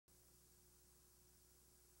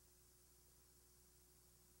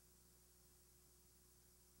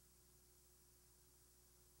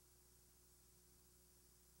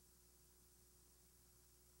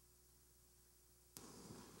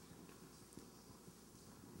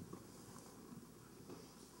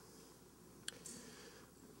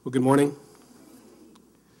Well, good morning.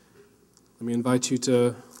 Let me invite you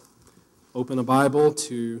to open a Bible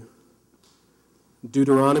to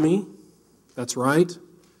Deuteronomy. That's right,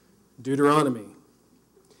 Deuteronomy.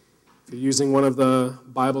 If you're using one of the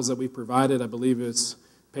Bibles that we provided, I believe it's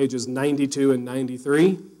pages 92 and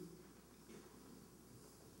 93.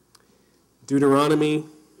 Deuteronomy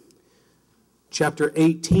chapter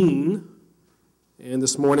 18. And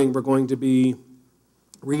this morning we're going to be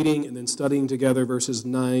reading and then studying together verses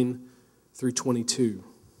 9 through 22.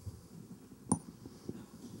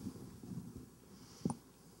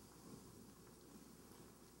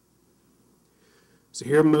 So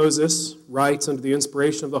here Moses writes under the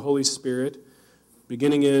inspiration of the Holy Spirit,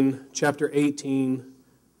 beginning in chapter 18,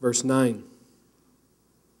 verse 9.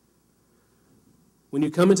 When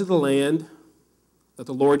you come into the land that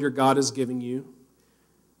the Lord your God is giving you,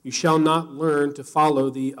 you shall not learn to follow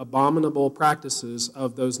the abominable practices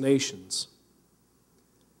of those nations.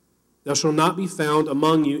 There shall not be found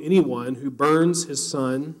among you anyone who burns his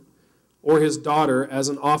son or his daughter as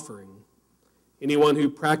an offering, anyone who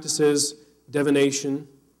practices divination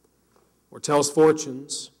or tells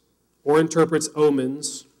fortunes or interprets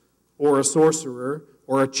omens or a sorcerer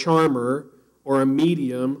or a charmer or a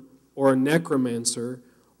medium or a necromancer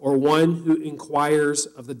or one who inquires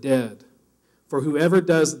of the dead. For whoever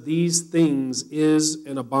does these things is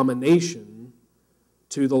an abomination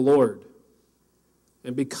to the Lord.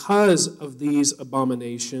 And because of these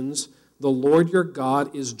abominations, the Lord your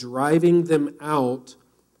God is driving them out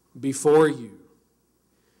before you.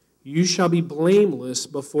 You shall be blameless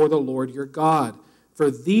before the Lord your God. For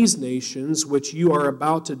these nations which you are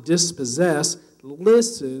about to dispossess,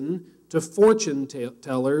 listen to fortune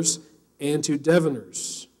tellers and to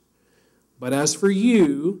diviners. But as for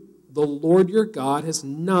you, the Lord your God has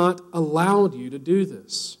not allowed you to do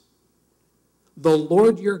this. The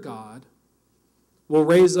Lord your God will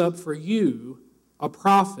raise up for you a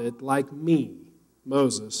prophet like me,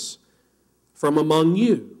 Moses, from among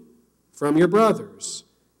you, from your brothers.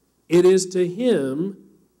 It is to him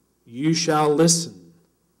you shall listen.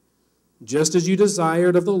 Just as you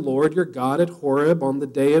desired of the Lord your God at Horeb on the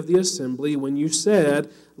day of the assembly, when you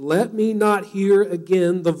said, "Let me not hear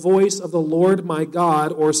again the voice of the Lord my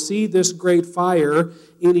God, or see this great fire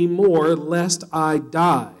any more, lest I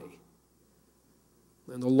die."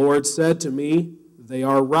 And the Lord said to me, "They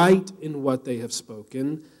are right in what they have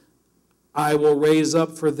spoken. I will raise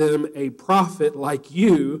up for them a prophet like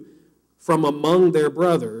you from among their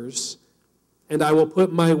brothers, and I will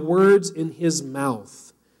put my words in his mouth.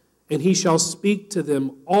 And he shall speak to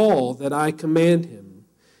them all that I command him.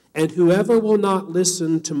 And whoever will not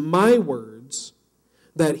listen to my words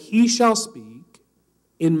that he shall speak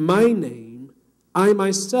in my name, I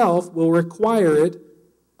myself will require it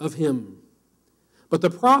of him. But the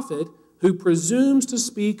prophet who presumes to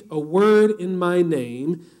speak a word in my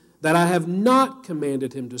name that I have not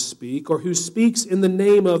commanded him to speak, or who speaks in the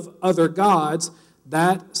name of other gods,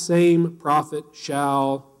 that same prophet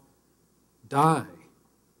shall die.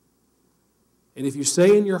 And if you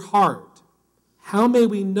say in your heart, how may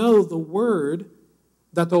we know the word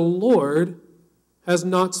that the Lord has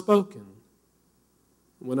not spoken?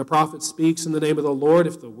 When a prophet speaks in the name of the Lord,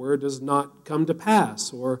 if the word does not come to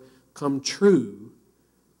pass or come true,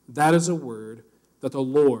 that is a word that the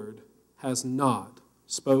Lord has not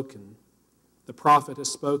spoken. The prophet has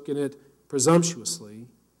spoken it presumptuously.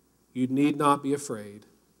 You need not be afraid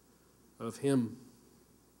of him.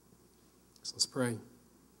 So let's pray.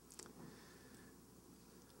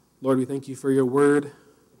 Lord, we thank you for your word.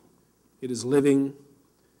 It is living.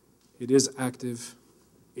 It is active.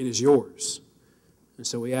 It is yours. And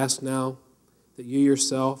so we ask now that you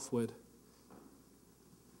yourself would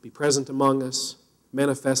be present among us,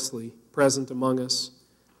 manifestly present among us,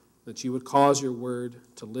 that you would cause your word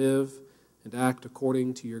to live and act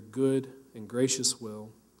according to your good and gracious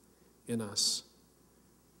will in us.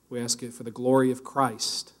 We ask it for the glory of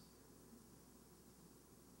Christ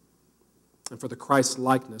and for the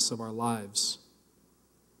Christ-likeness of our lives.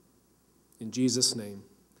 In Jesus' name,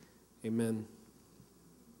 amen.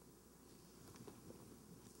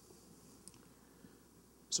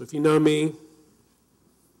 So if you know me,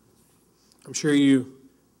 I'm sure you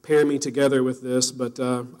pair me together with this, but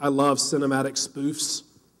I love cinematic spoofs.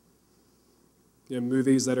 You know,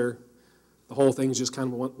 movies that are, the whole thing's just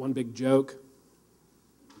kind of one big joke.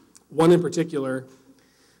 One in particular,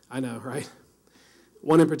 I know, right?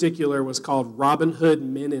 One in particular was called Robin Hood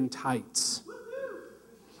Men in Tights.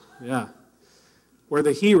 Yeah. Where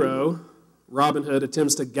the hero, Robin Hood,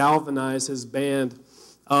 attempts to galvanize his band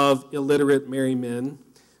of illiterate merry men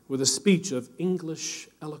with a speech of English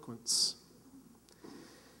eloquence.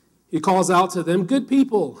 He calls out to them, "Good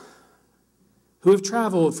people who have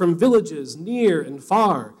traveled from villages near and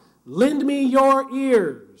far, lend me your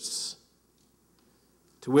ears."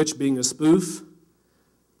 To which, being a spoof,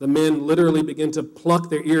 the men literally begin to pluck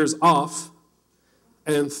their ears off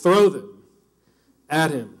and throw them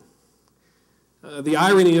at him. The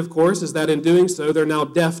irony, of course, is that in doing so, they're now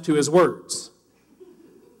deaf to his words.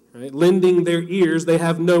 Right? Lending their ears, they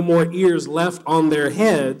have no more ears left on their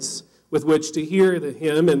heads with which to hear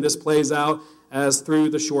him, and this plays out as through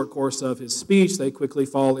the short course of his speech, they quickly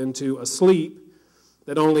fall into a sleep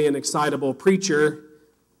that only an excitable preacher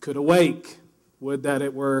could awake. Would that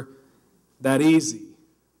it were that easy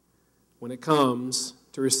when it comes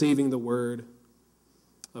to receiving the word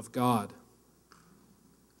of God.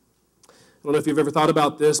 I don't know if you've ever thought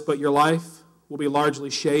about this, but your life will be largely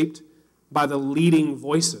shaped by the leading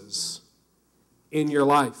voices in your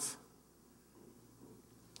life.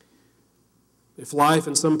 If life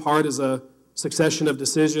in some part is a succession of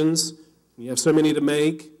decisions, and you have so many to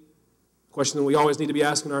make, the question that we always need to be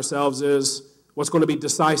asking ourselves is, what's going to be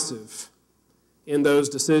decisive in those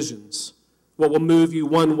decisions? What will move you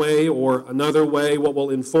one way or another way? What will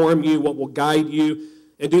inform you? What will guide you?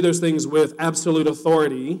 And do those things with absolute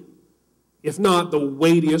authority, if not the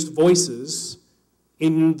weightiest voices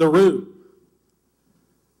in the room.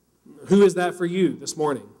 Who is that for you this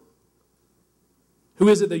morning? Who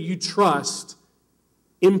is it that you trust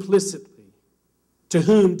implicitly? To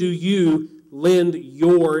whom do you lend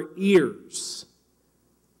your ears?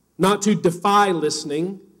 Not to defy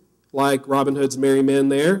listening, like Robin Hood's merry men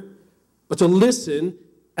there, but to listen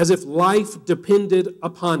as if life depended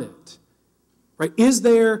upon it. Right? Is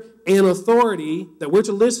there an authority that we're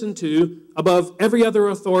to listen to above every other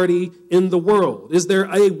authority in the world? Is there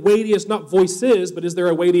a weightiest, not voices, but is there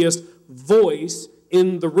a weightiest voice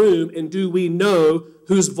in the room? And do we know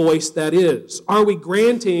whose voice that is? Are we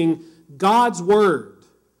granting God's word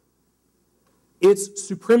its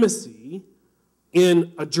supremacy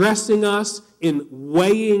in addressing us, in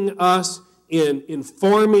weighing us, in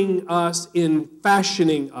informing us, in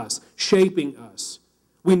fashioning us, shaping us?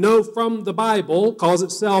 We know from the Bible, calls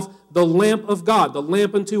itself the lamp of God, the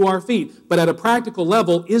lamp unto our feet. But at a practical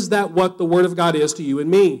level, is that what the Word of God is to you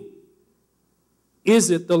and me?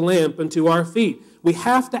 Is it the lamp unto our feet? We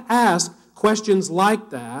have to ask questions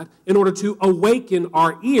like that in order to awaken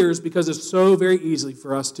our ears, because it's so very easy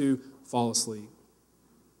for us to fall asleep.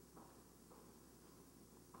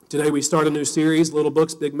 Today we start a new series, Little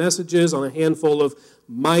Books, Big Messages, on a handful of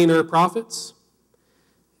minor prophets.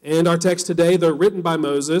 And our text today, though written by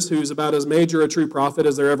Moses, who's about as major a true prophet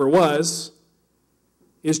as there ever was,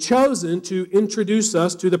 is chosen to introduce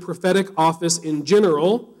us to the prophetic office in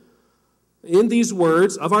general. In these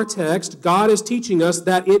words of our text, God is teaching us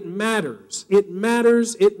that it matters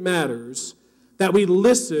that we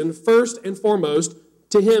listen first and foremost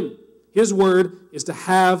to Him. His word is to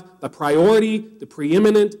have the priority, the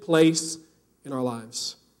preeminent place in our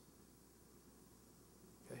lives.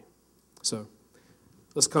 Okay, so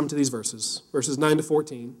let's come to these verses 9 to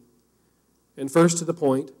 14. And first to the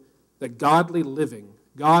point that godly living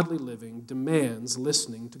demands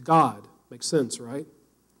listening to God. Makes sense, right?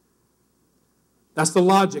 That's the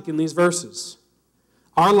logic in these verses.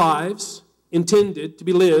 Our lives, intended to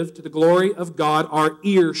be lived to the glory of God, are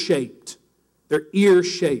ear-shaped. They're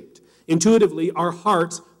ear-shaped. Intuitively, our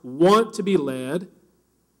hearts want to be led,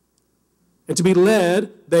 and to be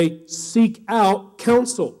led, they seek out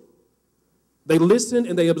counsel. They listen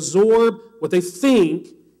and they absorb what they think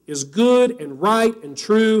is good and right and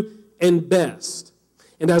true and best.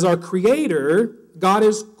 And as our Creator, God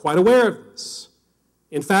is quite aware of this.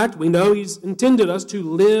 In fact, we know He's intended us to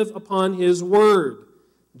live upon His word.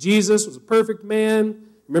 Jesus was a perfect man.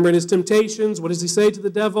 Remember in His temptations, what does He say to the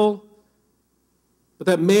devil? But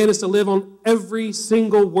that man is to live on every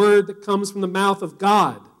single word that comes from the mouth of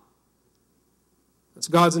God. That's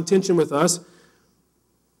God's intention with us.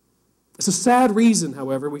 It's a sad reason,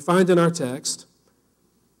 however, we find in our text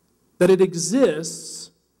that it exists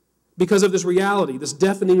because of this reality, this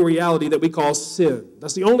deafening reality that we call sin.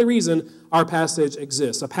 That's the only reason our passage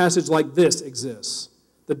exists. A passage like this exists.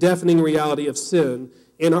 The deafening reality of sin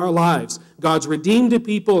in our lives. God's redeemed a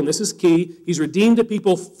people, and this is key, He's redeemed a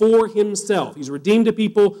people for Himself. He's redeemed a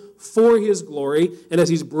people for His glory, and as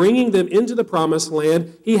He's bringing them into the promised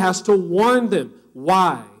land, He has to warn them.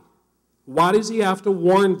 Why? Why does He have to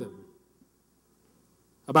warn them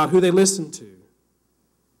about who they listen to?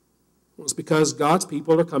 Well, it's because God's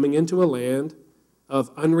people are coming into a land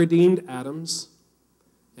of unredeemed Adams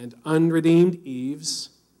and unredeemed Eves,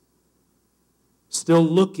 still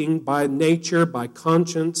looking by nature, by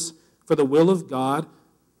conscience, for the will of God,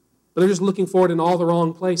 But they're just looking for it in all the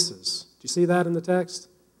wrong places. Do you see that in the text?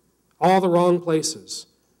 All the wrong places.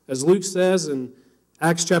 As Luke says in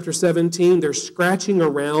Acts chapter 17, they're scratching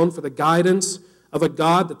around for the guidance of a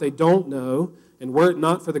God that they don't know, and were it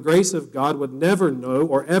not for the grace of God, would never know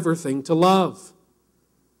or ever think to love.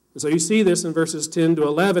 And so you see this in verses 10 to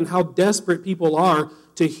 11, how desperate people are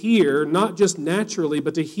to hear, not just naturally,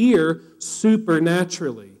 but to hear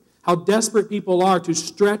supernaturally. How desperate people are to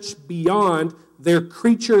stretch beyond their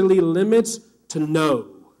creaturely limits to know.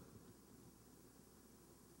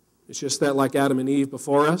 It's just that, like Adam and Eve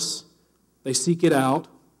before us, they seek it out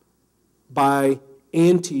by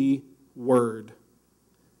anti-word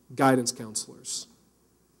guidance counselors.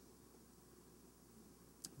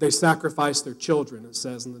 They sacrifice their children, it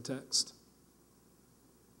says in the text.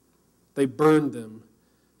 They burned them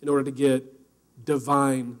in order to get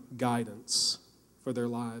divine guidance for their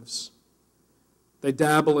lives. They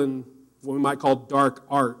dabble in what we might call dark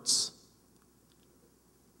arts.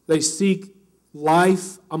 They seek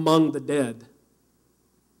life among the dead,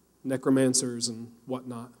 necromancers and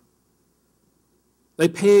whatnot. They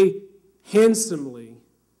pay handsomely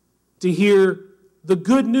to hear the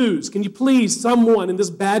good news. Can you please, someone in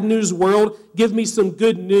this bad news world, give me some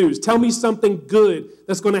good news? Tell me something good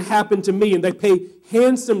that's going to happen to me. And they pay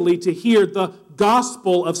handsomely to hear the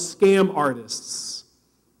gospel of scam artists.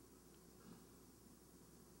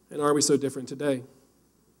 And are we so different today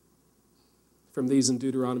from these in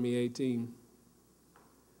Deuteronomy 18?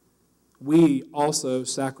 We also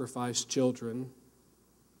sacrifice children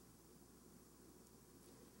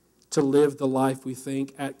to live the life we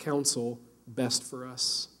think at counsel best for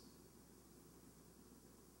us.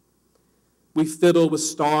 We fiddle with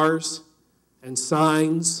stars and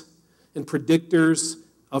signs and predictors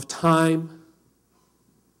of time.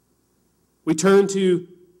 We turn to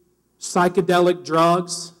psychedelic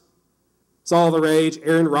drugs. It's all the rage.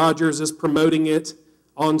 Aaron Rodgers is promoting it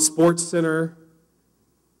on SportsCenter,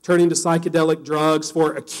 turning to psychedelic drugs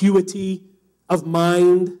for acuity of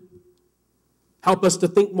mind, help us to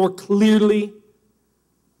think more clearly,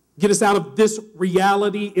 get us out of this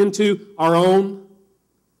reality into our own.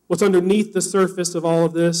 What's underneath the surface of all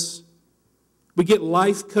of this? We get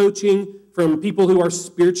life coaching from people who are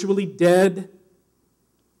spiritually dead.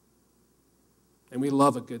 And we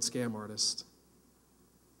love a good scam artist.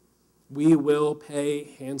 We will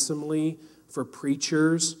pay handsomely for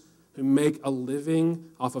preachers who make a living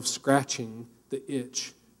off of scratching the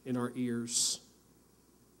itch in our ears.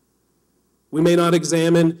 We may not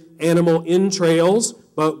examine animal entrails,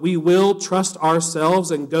 but we will trust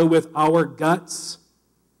ourselves and go with our guts.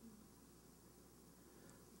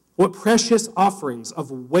 What precious offerings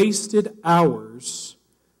of wasted hours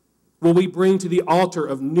will we bring to the altar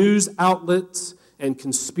of news outlets and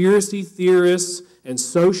conspiracy theorists and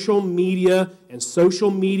social media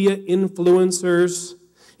influencers?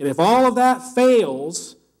 And if all of that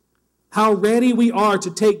fails, how ready we are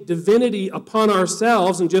to take divinity upon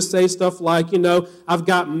ourselves and just say stuff like, I've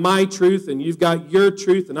got my truth and you've got your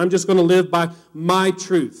truth, and I'm just going to live by my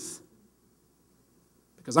truth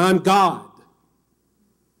because I'm God.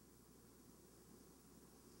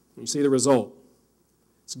 You see the result.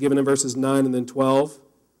 It's given in verses 9 and then 12.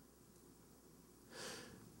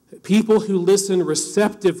 People who listen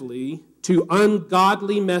receptively to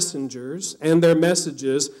ungodly messengers and their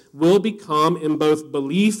messages will become, in both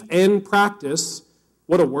belief and practice,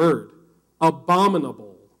 what a word,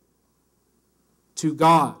 abominable to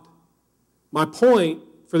God. My point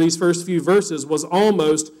for these first few verses was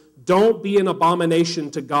almost, don't be an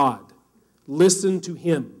abomination to God. Listen to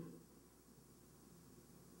Him.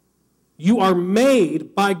 You are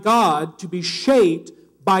made by God to be shaped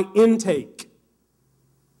by intake.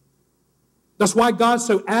 That's why God's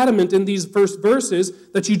so adamant in these first verses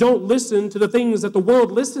that you don't listen to the things that the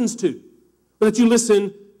world listens to, but that you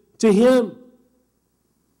listen to Him.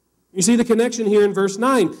 You see the connection here in verse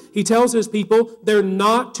 9. He tells His people they're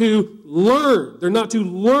not to learn. They're not to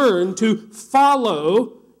learn to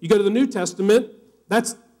follow. You go to the New Testament,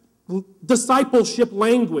 that's discipleship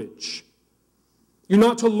language. You're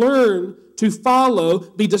not to learn to follow,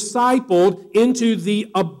 be discipled into the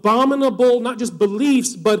abominable, not just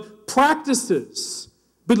beliefs, but practices.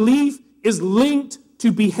 Belief is linked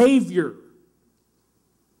to behavior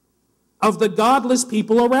of the godless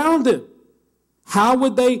people around him. How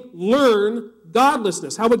would they learn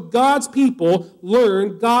godlessness? How would God's people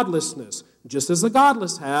learn godlessness? Just as the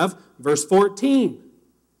godless have, verse 14.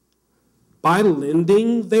 By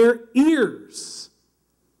lending their ears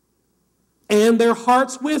and their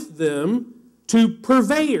hearts with them to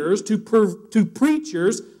purveyors, to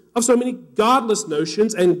preachers of so many godless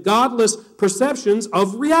notions and godless perceptions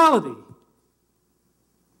of reality.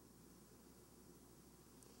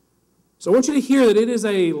 So I want you to hear that it is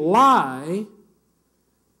a lie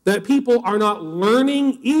that people are not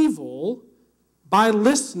learning evil by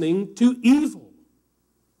listening to evil.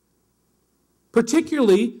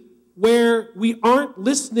 Particularly where we aren't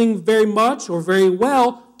listening very much or very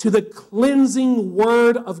well to the cleansing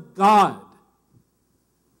Word of God.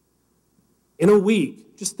 In a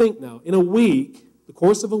week, just think now, in a week, the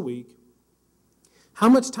course of a week, how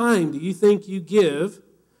much time do you think you give?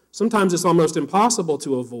 Sometimes it's almost impossible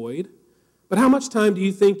to avoid, but how much time do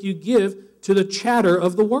you think you give to the chatter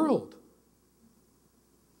of the world?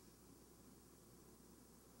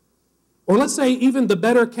 Or let's say even the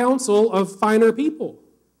better counsel of finer people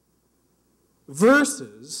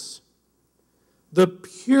versus the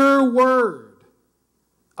pure word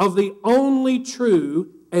of the only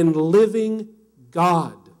true and living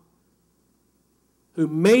God who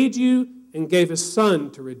made you and gave His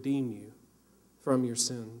Son to redeem you from your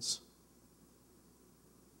sins.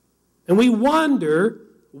 And we wonder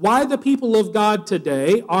why the people of God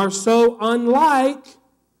today are so unlike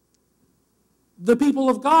the people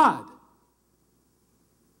of God.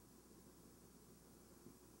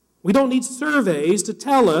 We don't need surveys to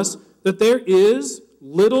tell us that there is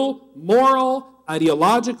little moral,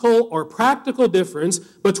 ideological, or practical difference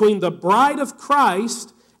between the bride of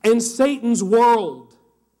Christ and Satan's world.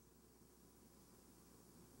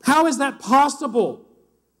 How is that possible?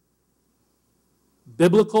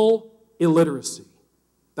 Biblical illiteracy.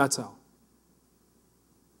 That's how.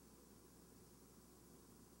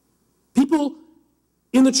 People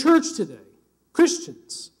in the church today,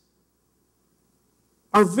 Christians,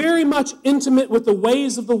 are very much intimate with the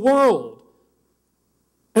ways of the world.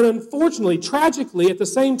 And unfortunately, tragically, at the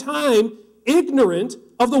same time, ignorant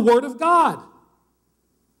of the Word of God.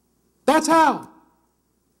 That's how.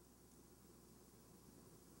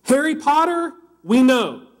 Harry Potter, we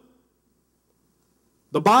know.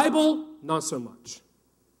 The Bible, not so much.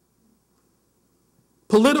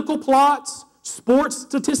 Political plots, sports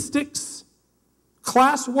statistics,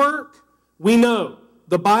 classwork, we know.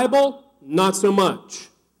 The Bible, not so much.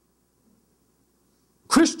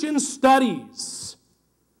 Christian studies,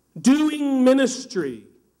 doing ministry,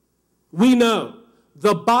 we know.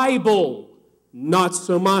 The Bible, not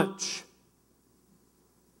so much.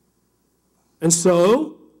 And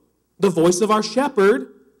so, the voice of our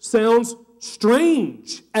shepherd sounds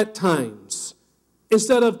strange at times,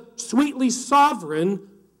 instead of sweetly sovereign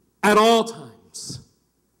at all times.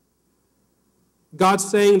 God's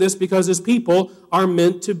saying this because His people are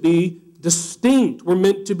meant to be distinct. We're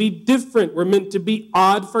meant to be different. We're meant to be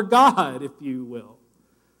odd for God, if you will.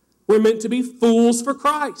 We're meant to be fools for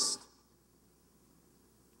Christ.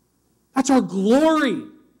 That's our glory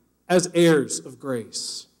as heirs of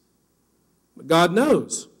grace. But God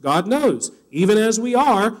knows. God knows. Even as we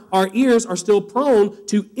are, our ears are still prone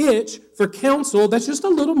to itch for counsel that's just a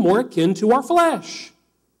little more akin to our flesh.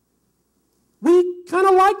 We kind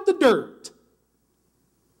of like the dirt.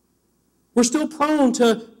 We're still prone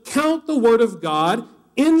to count the Word of God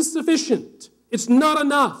insufficient. It's not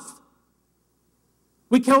enough.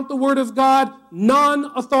 We count the Word of God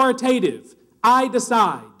non-authoritative. I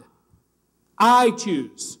decide. I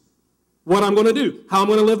choose what I'm going to do, how I'm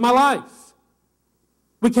going to live my life.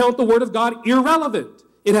 We count the Word of God irrelevant.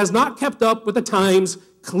 It has not kept up with the times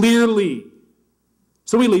clearly.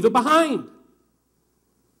 So we leave it behind.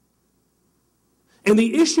 And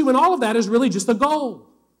the issue in all of that is really just the goal.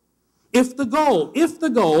 If the goal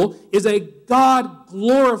is a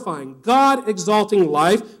God-glorifying, God-exalting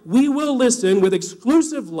life, we will listen with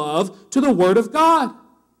exclusive love to the Word of God.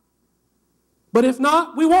 But if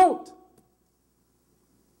not, we won't.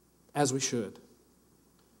 As we should.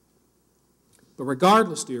 But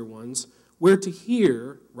regardless, dear ones, we're to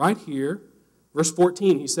hear, right here, verse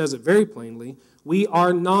 14, he says it very plainly, we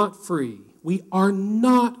are not free. We are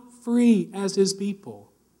not free as His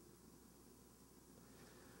people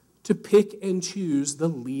to pick and choose the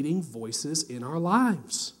leading voices in our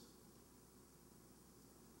lives.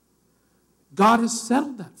 God has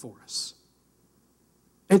settled that for us.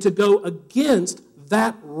 And to go against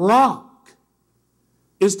that rock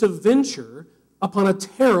is to venture upon a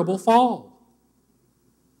terrible fall.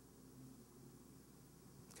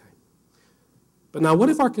 Okay. But now, what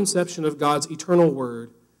if our conception of God's eternal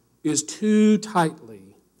word is too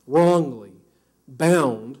tightly, wrongly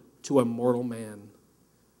bound to a mortal man?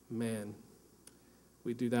 Man,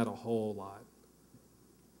 we do that a whole lot.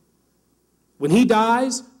 When he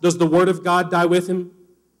dies, does the Word of God die with him?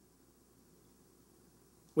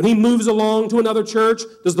 When he moves along to another church,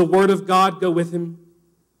 does the Word of God go with him?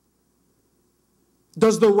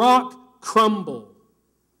 Does the rock crumble?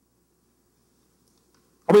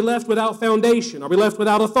 Are we left without foundation? Are we left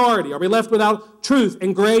without authority? Are we left without truth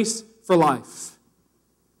and grace for life?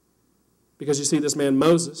 Because you see this man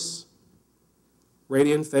Moses,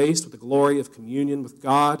 radiant-faced with the glory of communion with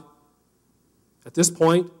God. At this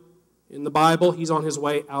point in the Bible, he's on his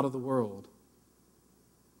way out of the world.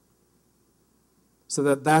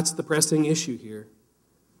 So that's the pressing issue here.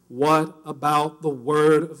 What about the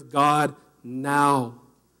Word of God now?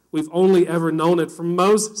 We've only ever known it from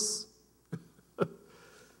Moses.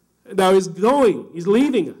 Now he's going. He's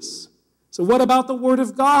leaving us. So what about the Word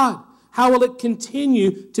of God? How will it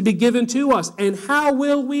continue to be given to us? And how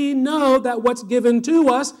will we know that what's given to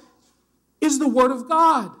us is the Word of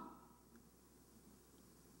God?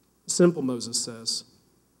 Simple, Moses says.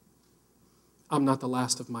 I'm not the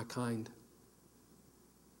last of my kind.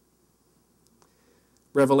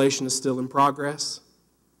 Revelation is still in progress.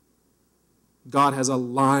 God has a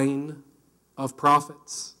line of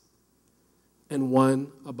prophets, and one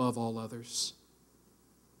above all others.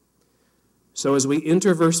 So as we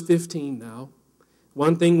enter verse 15 now,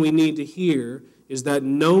 one thing we need to hear is that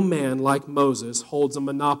no man like Moses holds a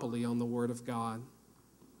monopoly on the Word of God.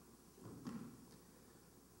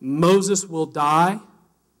 Moses will die,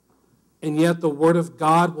 and yet the Word of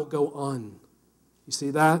God will go on. You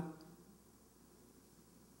see that?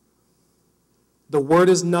 The Word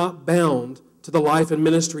is not bound to the life and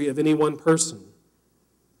ministry of any one person.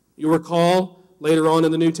 You recall, later on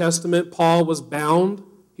in the New Testament, Paul was bound.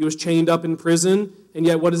 He was chained up in prison. And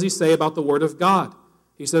yet, what does he say about the Word of God?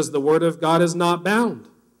 He says, the Word of God is not bound.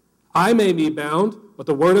 I may be bound, but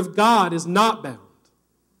the Word of God is not bound.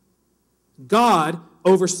 God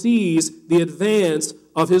oversees the advance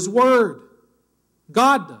of His Word.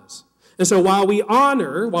 God does. And so while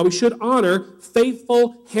we should honor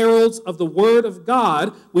faithful heralds of the Word of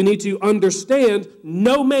God, we need to understand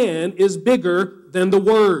no man is bigger than the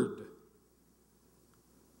Word.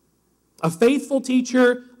 A faithful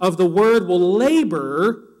teacher of the Word will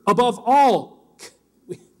labor above all.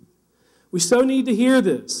 We so need to hear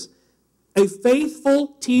this. A faithful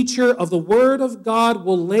teacher of the Word of God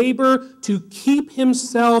will labor to keep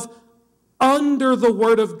himself under the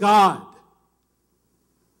Word of God.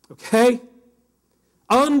 Okay?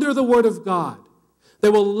 Under the Word of God. They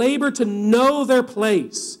will labor to know their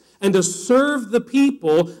place and to serve the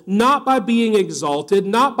people, not by being exalted,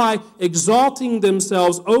 not by exalting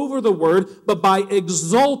themselves over the Word, but by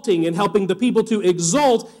exalting and helping the people to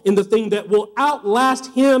exalt in the thing that will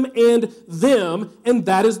outlast him and them, and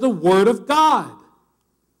that is the Word of God.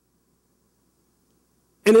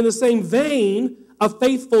 And in the same vein, a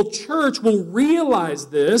faithful church will realize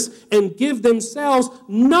this and give themselves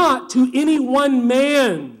not to any one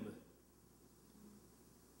man.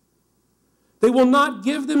 They will not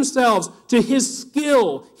give themselves to his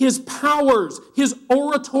skill, his powers, his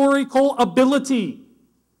oratorical ability.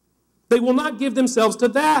 They will not give themselves to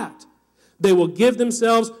that. They will give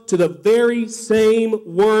themselves to the very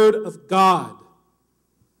same Word of God.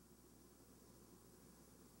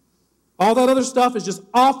 All that other stuff is just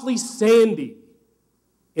awfully sandy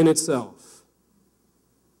in itself.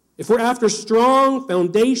 If we're after strong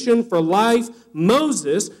foundation for life,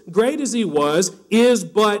 Moses, great as he was, is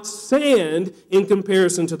but sand in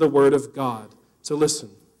comparison to the Word of God. So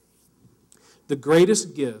listen, the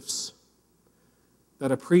greatest gifts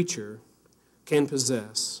that a preacher can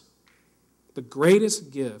possess, the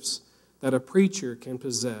greatest gifts that a preacher can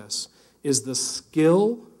possess is the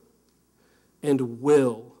skill and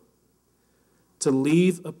will to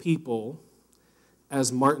leave a people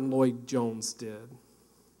as Martin Lloyd-Jones did.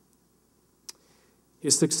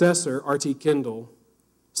 His successor, R.T. Kendall,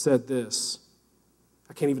 said this.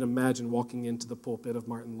 I can't even imagine walking into the pulpit of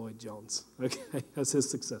Martin Lloyd-Jones, okay, as his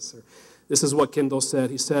successor. This is what Kendall said.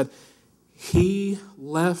 He said, he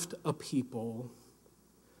left a people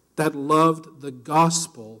that loved the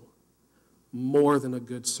gospel more than a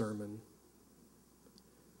good sermon,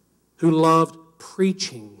 who loved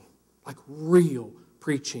preaching, like real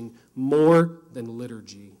preaching, more than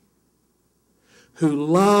liturgy, who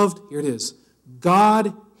loved, here it is,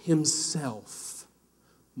 God Himself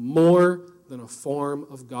more than a form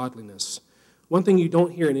of godliness. One thing you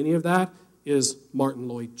don't hear in any of that is Martin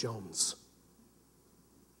Lloyd-Jones.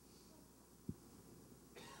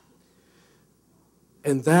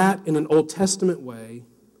 And that, in an Old Testament way,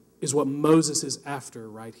 is what Moses is after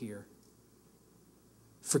right here.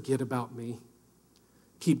 Forget about me.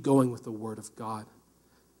 Keep going with the Word of God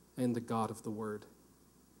and the God of the Word.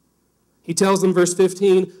 He tells them, verse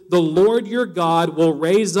 15, the Lord your God will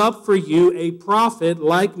raise up for you a prophet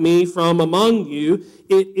like me from among you.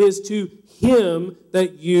 It is to him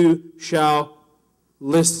that you shall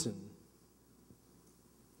listen.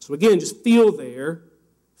 So again, just feel there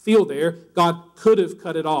feel there, God could have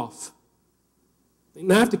cut it off. He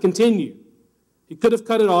didn't have to continue. He could have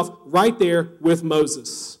cut it off right there with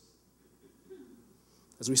Moses.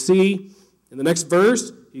 As we see in the next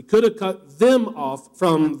verse, he could have cut them off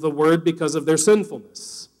from the word because of their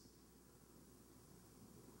sinfulness.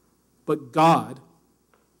 But God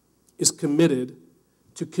is committed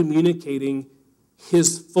to communicating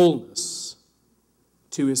his fullness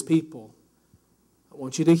to his people. I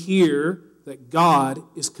want you to hear that God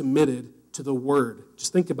is committed to the word.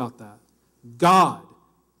 Just think about that. God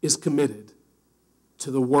is committed to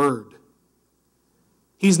the word.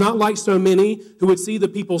 He's not like so many who would see the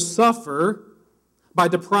people suffer by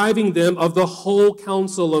depriving them of the whole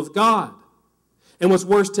counsel of God. And what's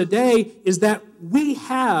worse today is that we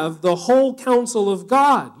have the whole counsel of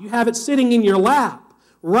God. You have it sitting in your lap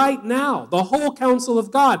right now, the whole counsel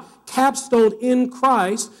of God, capstoned in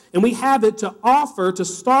Christ, and we have it to offer to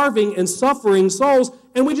starving and suffering souls,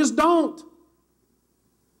 and we just don't.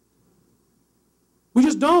 We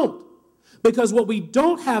just don't. Because what we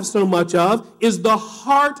don't have so much of is the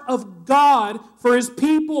heart of God for his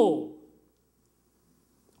people,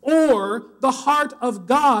 or the heart of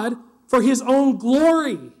God for his own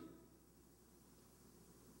glory.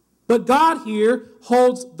 But God here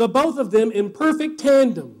holds the both of them in perfect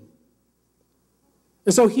tandem.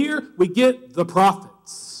 And so here we get the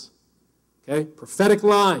prophets. Okay, prophetic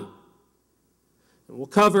line. And we'll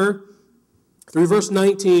cover through verse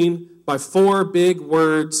 19 by 4 big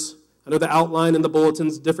words. I know the outline in the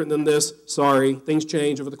bulletin's different than this. Sorry, things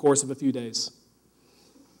change over the course of a few days.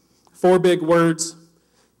 4 big words: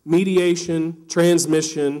 mediation,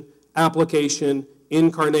 transmission, application,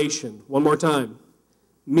 incarnation. One more time.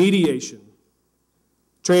 Mediation,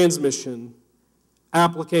 transmission,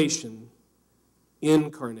 application,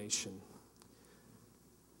 incarnation.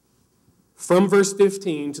 From verse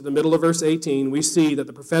 15 to the middle of verse 18, we see that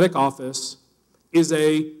the prophetic office is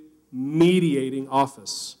a mediating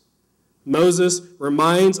office. Moses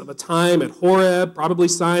reminds of a time at Horeb, probably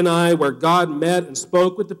Sinai, where God met and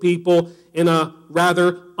spoke with the people in a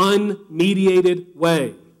rather unmediated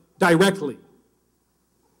way, directly.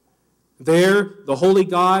 There, the holy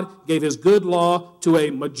God gave his good law to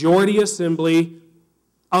a majority assembly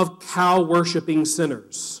of cow-worshiping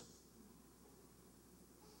sinners.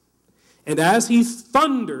 And as he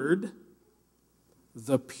thundered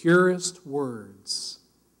the purest words,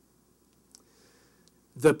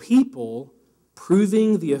 the people,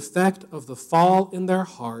 proving the effect of the fall in their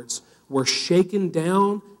hearts, were shaken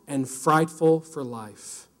down and frightful for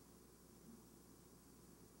life.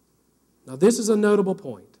 Now, this is a notable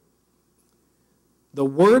point. The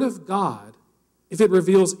Word of God, if it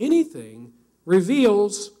reveals anything,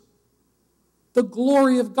 reveals the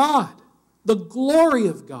glory of God, the glory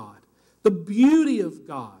of God, the beauty of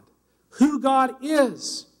God, who God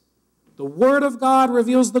is. The Word of God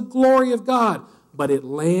reveals the glory of God, but it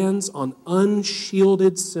lands on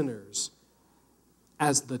unshielded sinners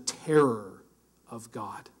as the terror of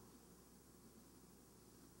God.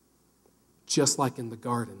 Just like in the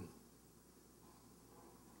garden.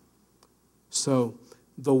 So,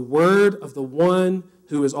 the word of the one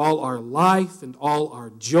who is all our life and all our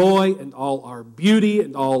joy and all our beauty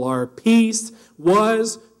and all our peace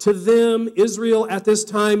was to them, Israel, at this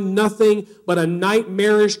time, nothing but a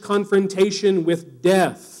nightmarish confrontation with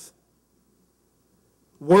death.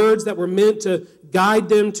 Words that were meant to guide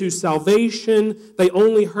them to salvation, they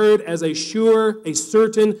only heard as a sure, a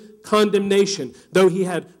certain condemnation. Though he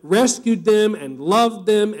had rescued them and loved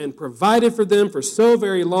them and provided for them for so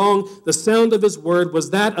very long, the sound of his word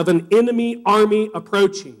was that of an enemy army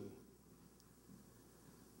approaching.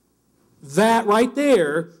 That right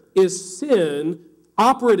there is sin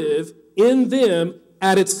operative in them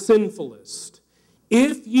at its sinfulest.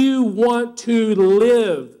 If you want to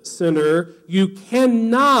live, sinner, you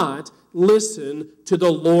cannot listen to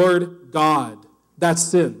the Lord God. That's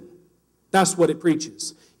sin. That's what it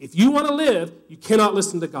preaches. If you want to live, you cannot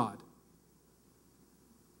listen to God.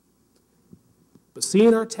 But see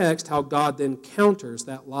in our text how God then counters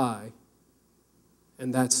that lie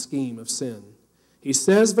and that scheme of sin. He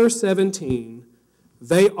says, verse 17,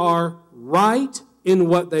 they are right in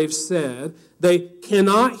what they've said. They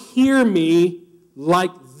cannot hear me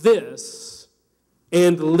like this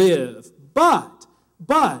and live. But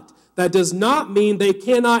that does not mean they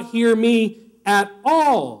cannot hear me at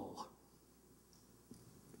all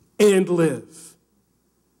and live,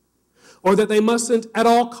 or that they mustn't at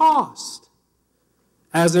all cost.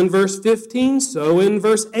 As in verse 15, so in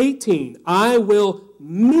verse 18, I will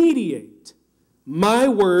mediate my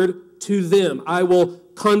word to them. I will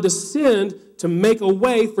condescend to make a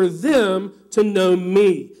way for them to know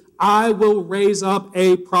me. I will raise up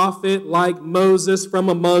a prophet like Moses from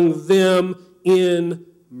among them in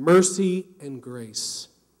mercy and grace.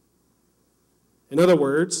 In other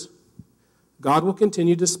words, God will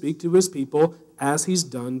continue to speak to his people as he's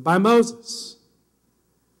done by Moses.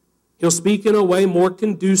 He'll speak in a way more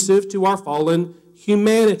conducive to our fallen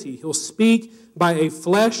humanity. He'll speak by a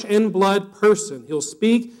flesh and blood person. He'll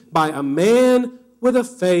speak by a man with a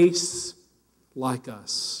face like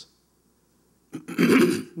us.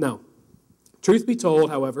 Now, truth be told,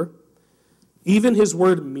 however, even his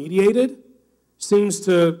word mediated seems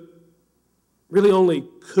to really only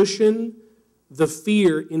cushion the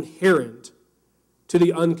fear inherent to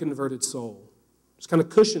the unconverted soul. Just kind of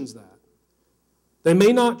cushions that. They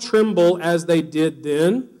may not tremble as they did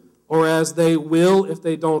then, or as they will if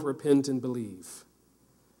they don't repent and believe.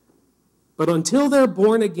 But until they're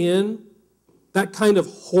born again, that kind of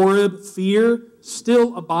horrid fear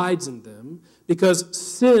still abides in them, because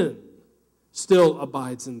sin still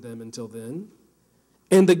abides in them until then.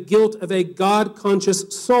 And the guilt of a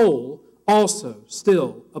God-conscious soul also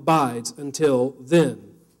still abides until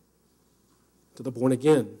then, to the born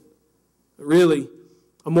again. Really,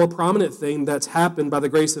 a more prominent thing that's happened by the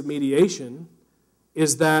grace of mediation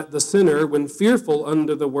is that the sinner, when fearful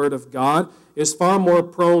under the word of God, is far more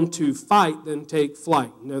prone to fight than take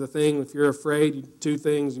flight. You know the thing, if you're afraid, two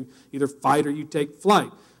things, you either fight or you take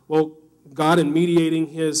flight. Well, God, in mediating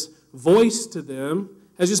his voice to them,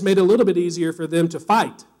 has just made it a little bit easier for them to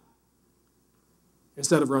fight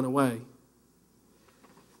instead of run away.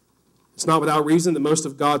 It's not without reason that most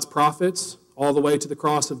of God's prophets, all the way to the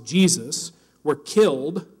cross of Jesus, were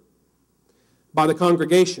killed by the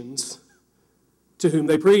congregations to whom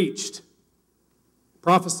they preached,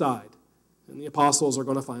 prophesied. And the apostles are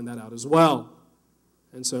going to find that out as well.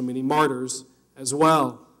 And so many martyrs as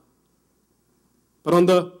well. But on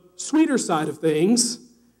the sweeter side of things,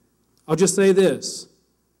 I'll just say this.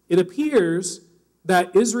 It appears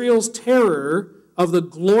that Israel's terror of the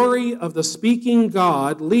glory of the speaking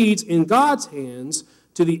God leads in God's hands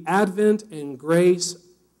to the advent and grace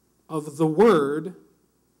of the Word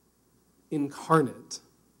incarnate,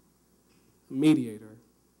 mediator,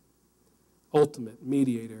 ultimate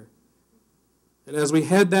mediator. And as we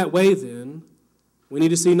head that way then, we need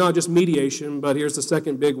to see not just mediation, but here's the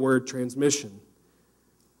second big word, transmission.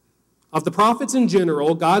 Of the prophets in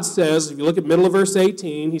general, God says, if you look at middle of verse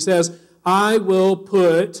 18, he says, I will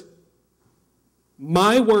put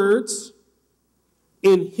my words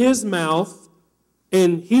in his mouth,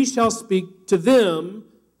 and he shall speak to them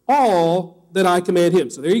all that I command him.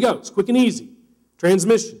 So there you go. It's quick and easy.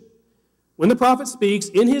 Transmission. When the prophet speaks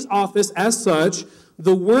in his office as such,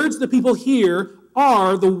 the words the people hear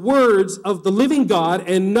are the words of the living God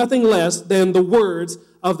and nothing less than the words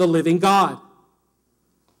of the living God.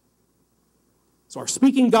 So our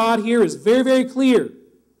speaking God here is very, very clear.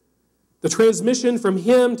 The transmission from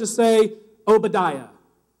him to say Obadiah,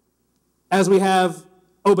 as we have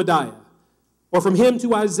Obadiah. Or from him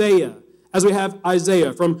to Isaiah, as we have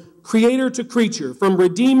Isaiah. From creator to creature, from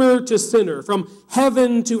redeemer to sinner, from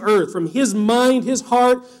heaven to earth, from his mind, his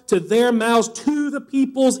heart, to their mouths, to the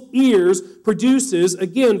people's ears, produces,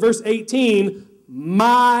 again, verse 18,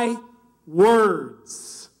 my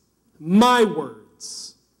words. My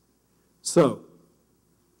words. So,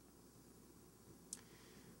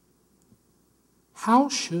 how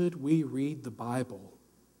should we read the Bible,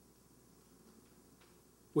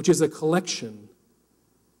 which is a collection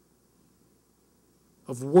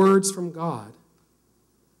of words from God,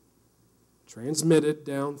 transmitted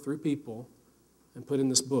down through people and put in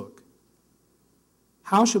this book?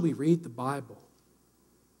 How should we read the Bible?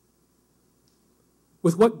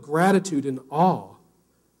 With what gratitude and awe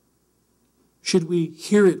should we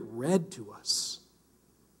hear it read to us?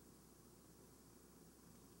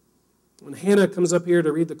 When Hannah comes up here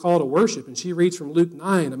to read the call to worship and she reads from Luke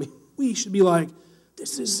 9, I mean, we should be like,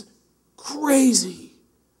 this is crazy.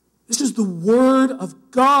 This is the Word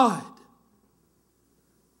of God.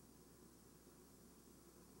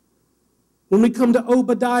 When we come to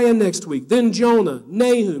Obadiah next week, then Jonah,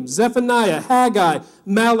 Nahum, Zephaniah, Haggai,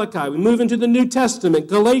 Malachi, we move into the New Testament,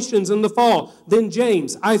 Galatians in the fall, then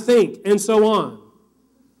James, I think, and so on.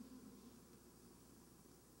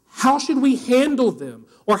 How should we handle them?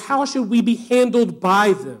 Or how should we be handled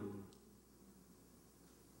by them?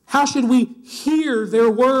 How should we hear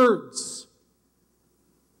their words?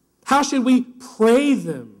 How should we pray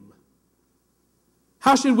them?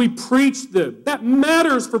 How should we preach them? That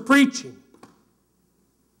matters for preaching.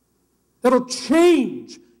 That'll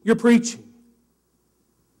change your preaching.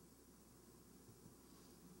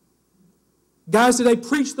 Guys today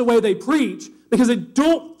preach the way they preach because they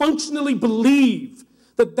don't functionally believe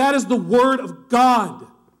that is the Word of God.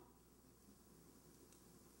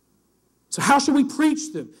 So how should we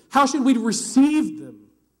preach them? How should we receive them?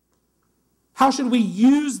 How should we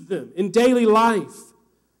use them in daily life?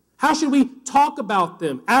 How should we talk about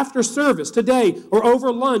them after service, today, or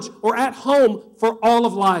over lunch, or at home for all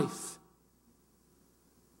of life?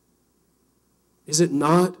 Is it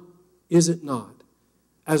not,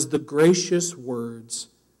 as the gracious words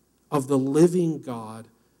of the living God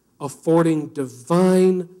affording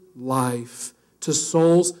divine life to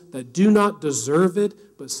souls that do not deserve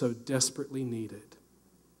it, but so desperately need it?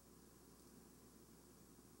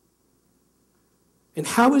 And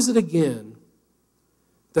how is it again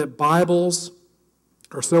that Bibles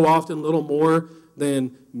are so often little more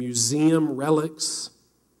than museum relics,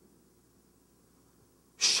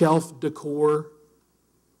 shelf decor,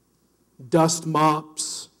 dust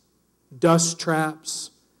mops, dust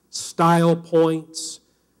traps, style points,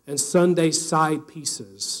 and Sunday side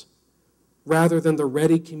pieces, rather than the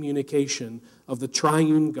ready communication of the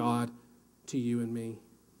triune God to you and me?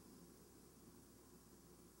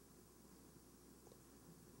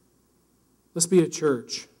 Let's be a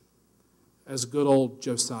church as good old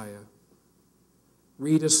Josiah,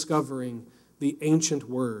 rediscovering the ancient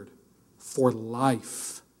word for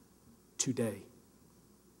life today.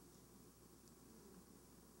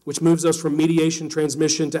 Which moves us from mediation,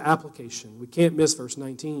 transmission to application. We can't miss verse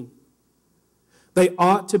 19. They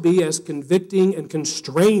ought to be as convicting and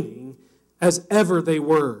constraining as ever they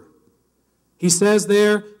were. He says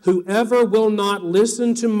there, whoever will not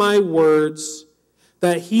listen to my words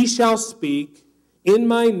that he shall speak in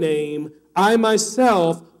my name, I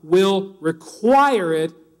myself will require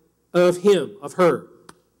it of him, of her.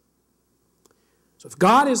 So if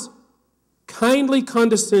God is kindly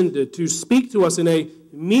condescended to speak to us in a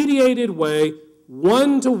mediated way,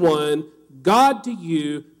 one-to-one, God to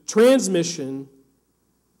you, transmission,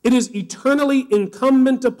 it is eternally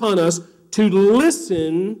incumbent upon us to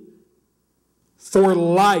listen for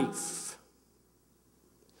life,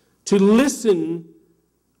 to listen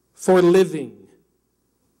for living.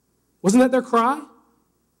 Wasn't that their cry?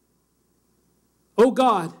 Oh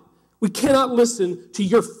God, we cannot listen to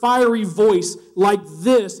your fiery voice like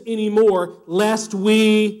this anymore, lest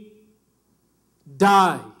we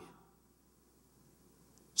die.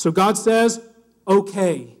 So God says,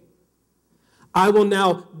 okay, I will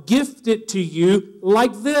now gift it to you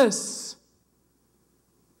like this,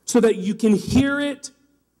 so that you can hear it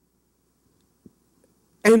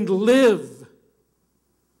and live.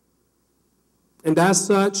 And as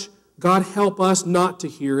such, God help us not to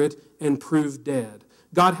hear it and prove dead.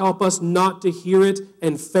 God help us not to hear it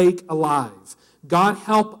and fake alive. God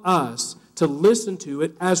help us to listen to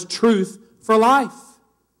it as truth for life.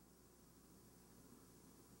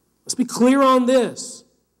 Let's be clear on this.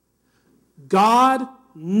 God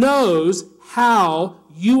knows how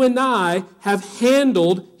you and I have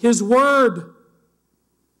handled His Word.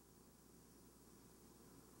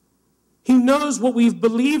 He knows what we've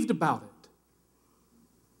believed about it.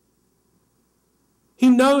 He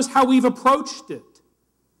knows how we've approached it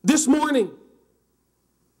this morning.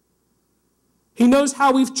 He knows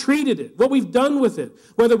how we've treated it, what we've done with it,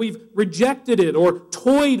 whether we've rejected it or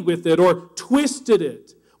toyed with it or twisted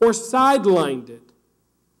it or sidelined it,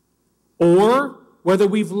 or whether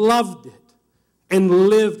we've loved it and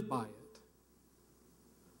lived by it.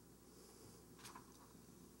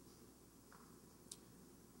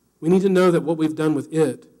 We need to know that what we've done with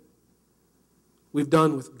it, we've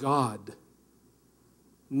done with God.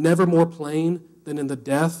 Never more plain than in the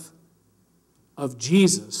death of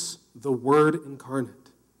Jesus, the Word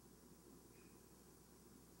incarnate.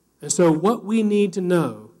 And so what we need to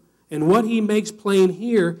know, and what he makes plain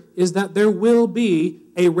here, is that there will be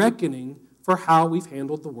a reckoning for how we've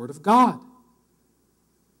handled the Word of God.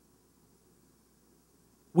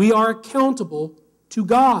 We are accountable to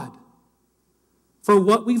God for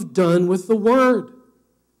what we've done with the Word.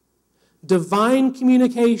 Divine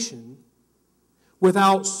communication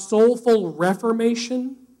without soulful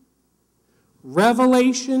reformation,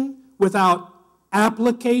 revelation without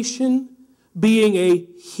application, being a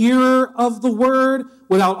hearer of the Word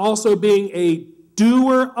without also being a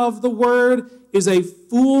doer of the Word, is a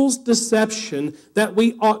fool's deception that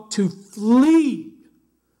we ought to flee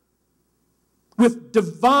with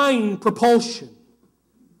divine propulsion.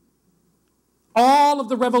 All of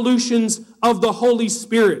the revolutions of the Holy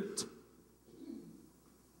Spirit.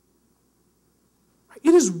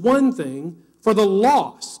 It is one thing for the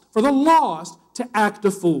lost to act a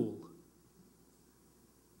fool.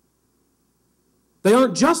 They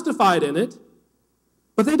aren't justified in it,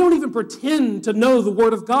 but they don't even pretend to know the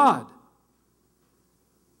Word of God.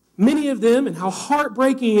 many of them, and how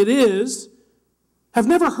heartbreaking it is, have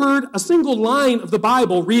never heard a single line of the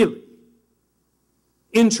Bible really,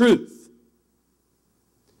 in truth.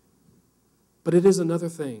 But it is another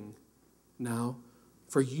thing now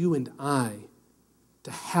for you and I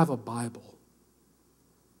to have a Bible,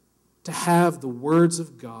 to have the words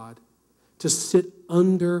of God, to sit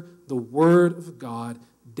under the Word of God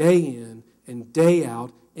day in and day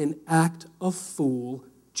out and act a fool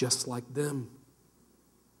just like them.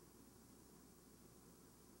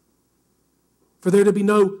 For there to be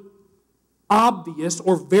no obvious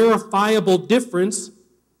or verifiable difference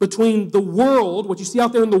between the world, what you see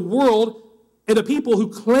out there in the world, and the people who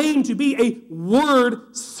claim to be a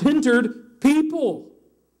word-centered people.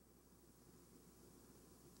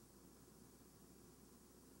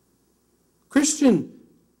 Christian,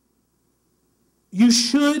 you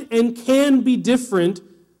should and can be different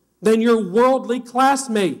than your worldly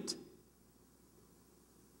classmate.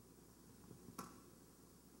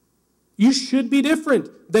 You should be different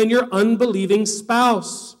than your unbelieving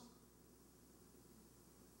spouse.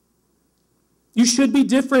 You should be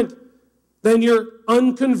different than your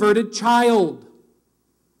unconverted child.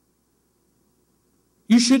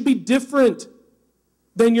 You should be different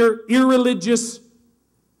than your irreligious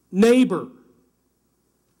neighbor.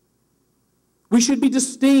 We should be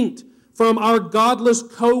distinct from our godless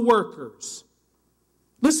co-workers.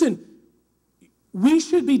 Listen, we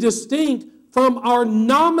should be distinct from our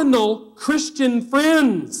nominal Christian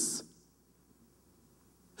friends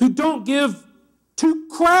who don't give two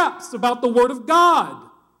craps about the Word of God.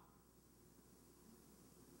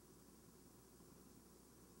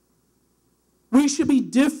 We should be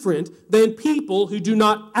different than people who do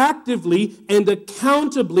not actively and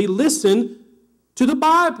accountably listen to the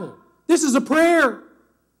Bible. This is a prayer.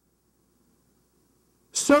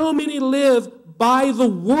 So many live by the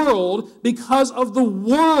world because of the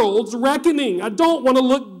world's reckoning. I don't want to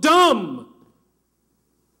look dumb.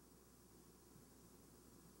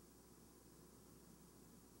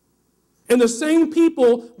 And the same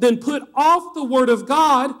people then put off the Word of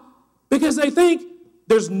God because they think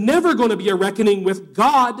there's never going to be a reckoning with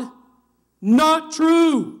God. Not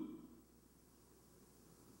true.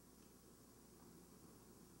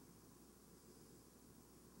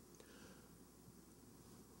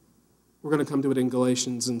 We're going to come to it in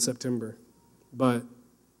Galatians in September. But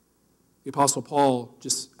the Apostle Paul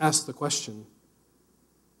just asked the question,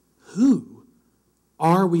 who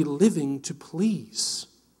are we living to please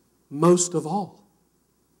most of all?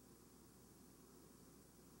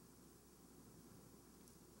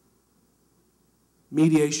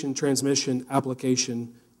 Mediation, transmission,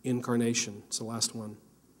 application, incarnation. It's the last one.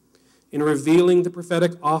 In revealing the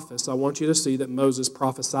prophetic office, I want you to see that Moses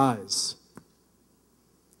prophesies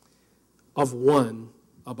of one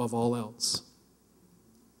above all else.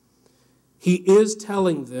 He is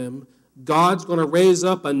telling them God's going to raise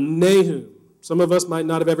up a Nahum. Some of us might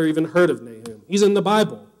not have ever even heard of Nahum. He's in the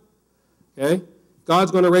Bible. Okay?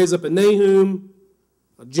 God's going to raise up a Nahum,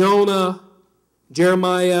 a Jonah,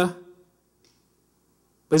 Jeremiah.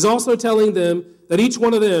 But he's also telling them that each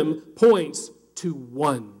one of them points to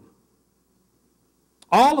one.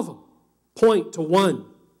 All of them point to one.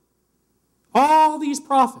 All these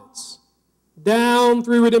prophets, down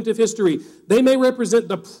through redemptive history, they may represent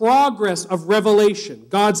the progress of revelation,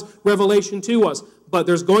 God's revelation to us. But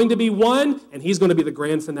there's going to be one, and he's going to be the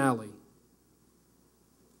grand finale.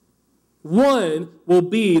 One will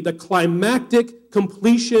be the climactic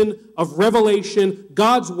completion of revelation,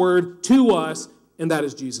 God's word to us, and that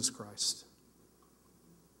is Jesus Christ.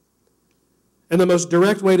 And the most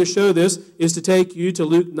direct way to show this is to take you to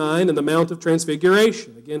Luke 9 and the Mount of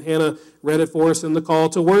Transfiguration. Again, Hannah read it for us in the call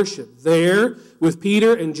to worship. There, with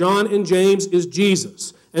Peter and John and James, is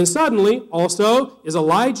Jesus. And suddenly, also, is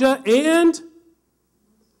Elijah and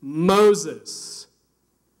Moses.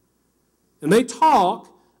 And they talk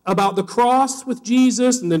about the cross with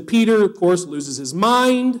Jesus, and then Peter, of course, loses his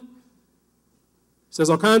mind, says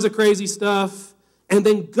all kinds of crazy stuff. And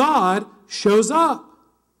then God shows up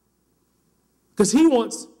because he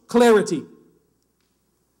wants clarity.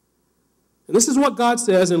 And this is what God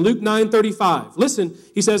says in Luke 9:35. Listen,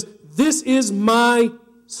 he says, "This is my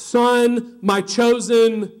son, my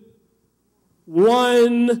chosen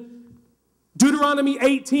one." Deuteronomy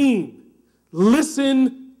 18.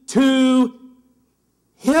 Listen to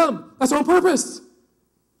him. That's on purpose.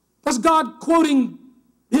 That's God quoting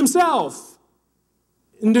himself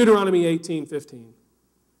in Deuteronomy 18:15.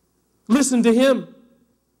 Listen to him.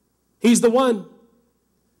 He's the one.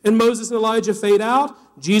 And Moses and Elijah fade out.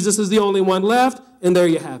 Jesus is the only one left, and there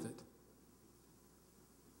you have it.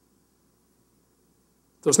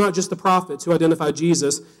 So it's not just the prophets who identify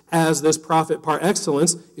Jesus as this prophet par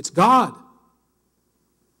excellence, it's God.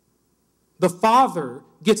 The Father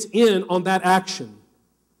gets in on that action.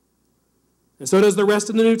 And so does the rest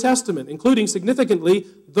of the New Testament, including, significantly,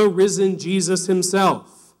 the risen Jesus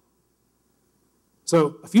himself.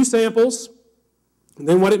 So, a few samples, and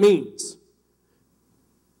then what it means.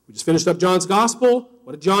 We just finished up John's Gospel.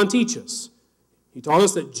 What did John teach us? He taught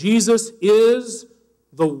us that Jesus is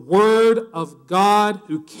the Word of God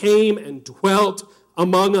who came and dwelt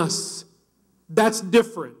among us. That's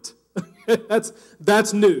different.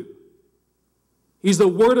 That's new. He's the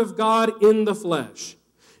Word of God in the flesh.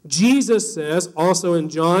 Jesus says, also in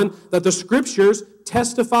John, that the Scriptures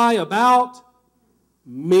testify about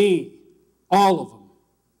me. All of them.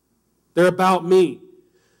 They're about me.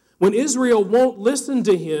 When Israel won't listen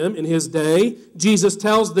to him in his day, Jesus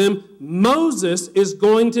tells them, Moses is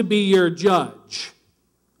going to be your judge.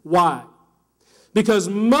 Why? Because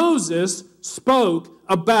Moses spoke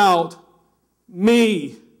about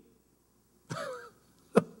me.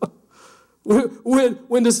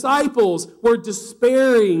 When disciples were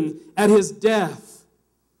despairing at his death,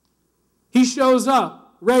 he shows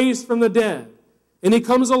up, raised from the dead, and he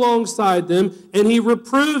comes alongside them, and he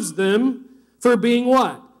reproves them for being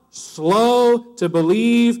what? Slow to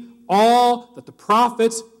believe all that the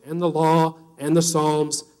prophets and the law and the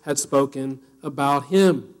Psalms had spoken about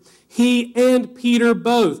him. He and Peter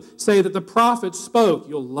both say that the prophets spoke.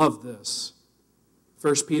 You'll love this.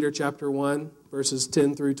 1 Peter chapter 1, verses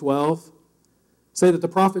 10 through 12. Say that the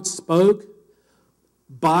prophets spoke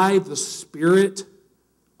by the Spirit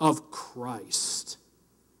of Christ.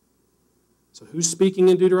 So who's speaking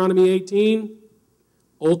in Deuteronomy 18?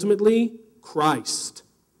 Ultimately, Christ.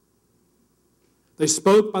 They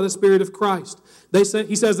spoke by the Spirit of Christ.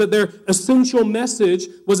 He says that their essential message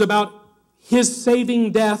was about his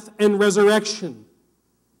saving death and resurrection.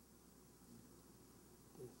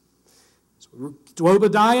 So to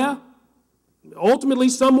Obadiah, ultimately,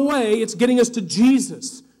 some way, it's getting us to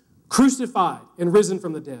Jesus, crucified and risen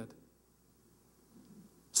from the dead.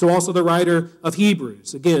 So also the writer of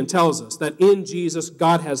Hebrews, again, tells us that in Jesus,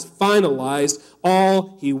 God has finalized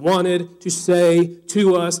all he wanted to say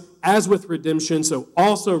to us, as with redemption, so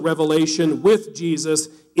also revelation with Jesus,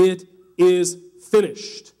 it is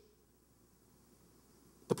finished.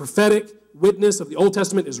 The prophetic witness of the Old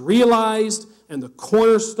Testament is realized, and the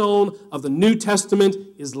cornerstone of the New Testament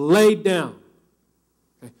is laid down.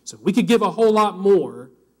 Okay? So we could give a whole lot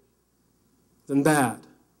more than that.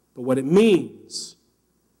 But what it means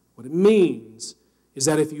is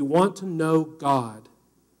that if you want to know God,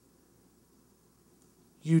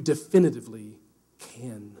 you definitively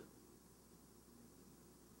can.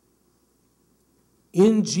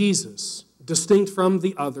 In Jesus, distinct from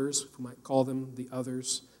the others, we might call them the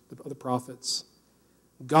others, the other prophets,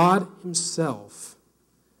 God himself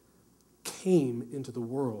came into the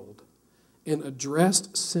world and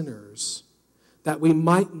addressed sinners that we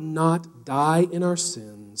might not die in our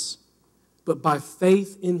sins, but by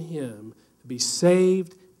faith in him be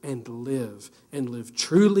saved and live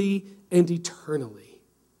truly and eternally.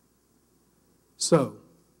 So,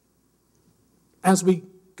 as we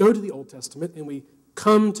go to the Old Testament and we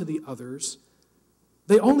come to the others,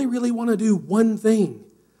 they only really want to do one thing.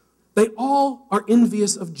 They all are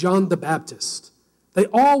envious of John the Baptist. They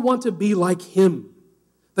all want to be like him.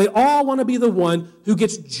 They all want to be the one who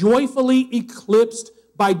gets joyfully eclipsed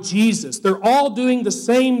by Jesus. They're all doing the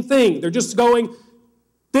same thing. They're just going,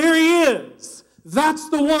 there he is. That's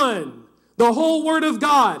the one. The whole Word of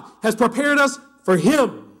God has prepared us for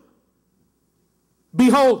him.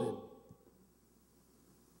 Behold him.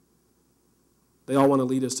 They all want to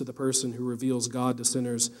lead us to the person who reveals God to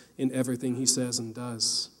sinners in everything he says and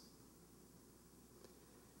does.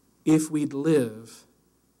 If we'd live,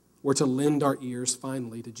 we're to lend our ears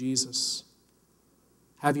finally to Jesus.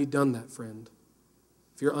 Have you done that, friend?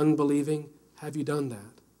 If you're unbelieving, have you done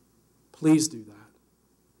that? Please do that.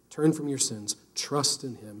 Turn from your sins. Trust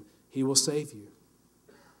in him. He will save you.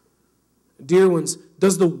 Dear ones,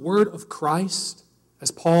 does the word of Christ,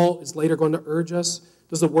 as Paul is later going to urge us,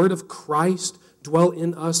 does the word of Christ dwell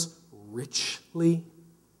in us richly?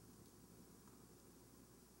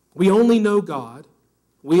 We only know God.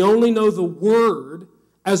 We only know the Word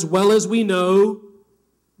as well as we know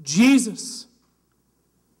Jesus.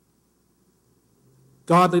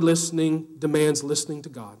 Godly listening demands listening to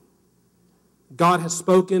God. God has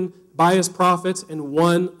spoken by his prophets and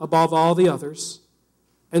one above all the others.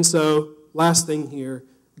 And so, last thing here,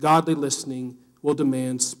 godly listening will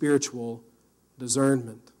demand spiritual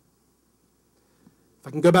discernment. If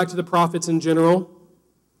I can go back to the prophets in general,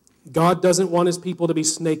 God doesn't want his people to be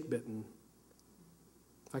snake bitten.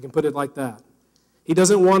 if I can put it like that. He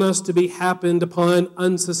doesn't want us to be happened upon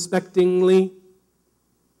unsuspectingly.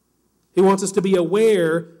 He wants us to be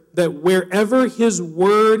aware that wherever his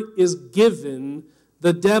word is given,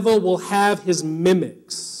 the devil will have his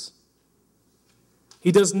mimics.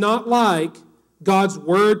 He does not like God's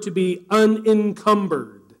word to be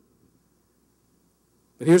unencumbered.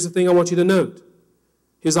 But here's the thing I want you to note.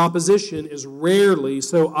 His opposition is rarely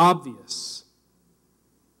so obvious,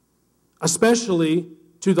 especially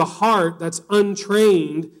to the heart that's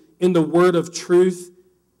untrained in the word of truth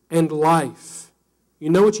and life.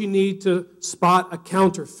 You know what you need to spot a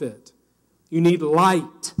counterfeit? You need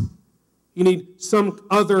light. You need some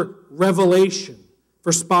other revelation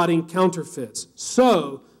for spotting counterfeits.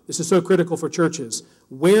 So, this is so critical for churches.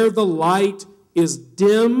 Where the light is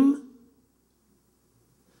dim,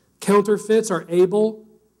 counterfeits are able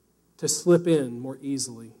to slip in more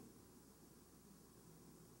easily.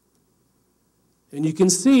 And you can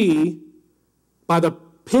see by the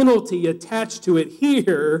penalty attached to it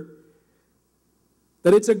here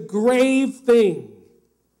that it's a grave thing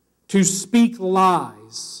to speak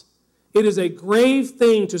lies. It is a grave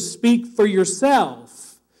thing to speak for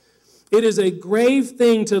yourself. It is a grave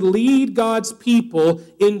thing to lead God's people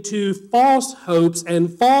into false hopes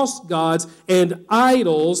and false gods and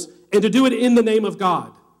idols, and to do it in the name of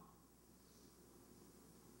God.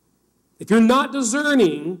 If you're not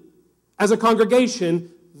discerning as a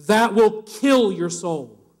congregation, that will kill your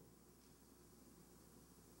soul.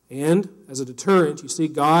 And as a deterrent, you see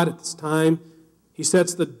God at this time, he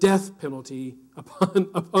sets the death penalty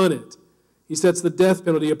upon it. He sets the death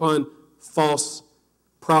penalty upon false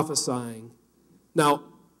prophesying. Now,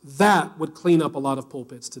 that would clean up a lot of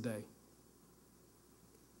pulpits today.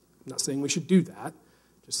 I'm not saying we should do that,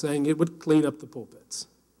 just saying it would clean up the pulpits.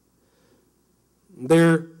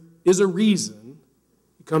 There is a reason,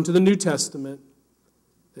 you come to the New Testament,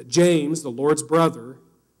 that James, the Lord's brother,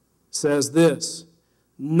 says this: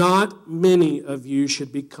 not many of you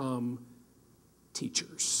should become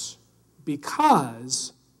teachers,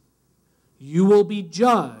 because you will be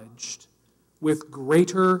judged with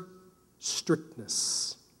greater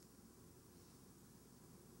strictness.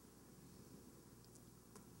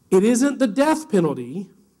 It isn't the death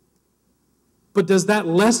penalty, but does that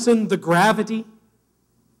lessen the gravity?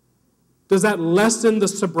 Does that lessen the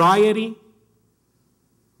sobriety?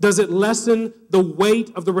 Does it lessen the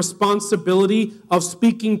weight of the responsibility of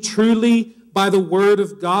speaking truly by the word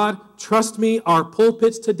of God? Trust me, our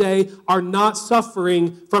pulpits today are not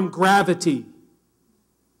suffering from gravity.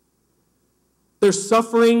 They're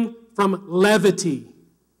suffering from levity.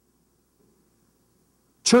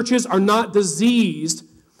 Churches are not diseased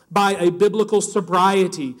by a biblical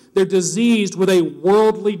sobriety. They're diseased with a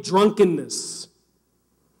worldly drunkenness.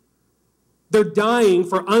 They're dying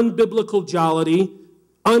for unbiblical jollity,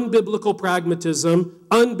 unbiblical pragmatism,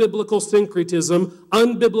 unbiblical syncretism,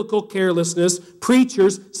 unbiblical carelessness,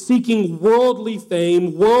 preachers seeking worldly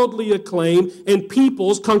fame, worldly acclaim, and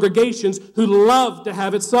peoples, congregations who love to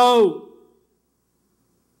have it so.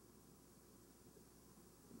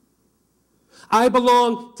 I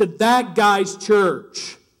belong to that guy's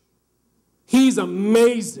church. He's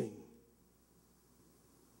amazing.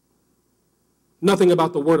 Nothing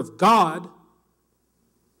about the Word of God,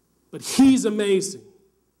 but he's amazing.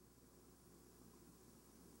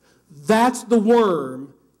 That's the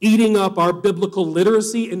worm eating up our biblical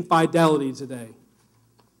literacy and fidelity today.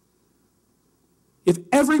 If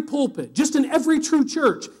every pulpit, just in every true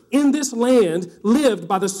church in this land, lived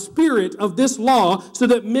by the spirit of this law so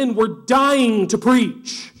that men were dying to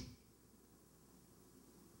preach,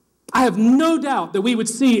 I have no doubt that we would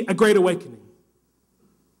see a great awakening.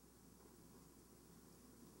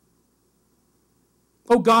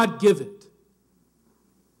 Oh, God, give it.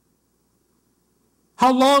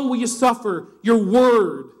 How long will you suffer your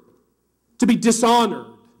word to be dishonored?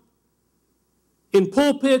 In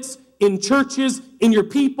pulpits, in churches, in your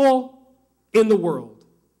people, in the world.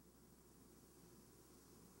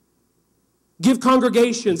 Give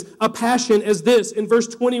congregations a passion as this in verse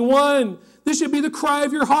 21. This should be the cry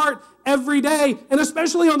of your heart every day, and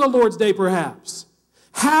especially on the Lord's Day, perhaps.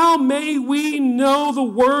 How may we know the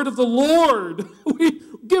word of the Lord?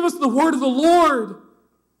 Give us the word of the Lord.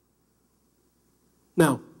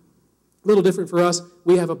 Now, a little different for us.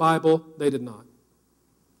 We have a Bible. They did not.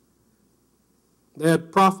 They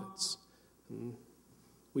had prophets.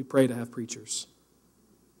 We pray to have preachers.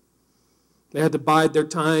 They had to bide their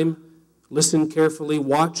time, listen carefully,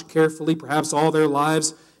 watch carefully, perhaps all their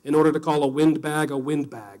lives, in order to call a windbag a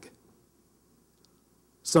windbag.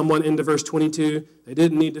 Someone into verse 22, they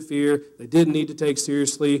didn't need to fear, they didn't need to take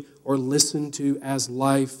seriously or listen to as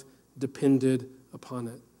life depended upon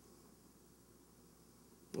it.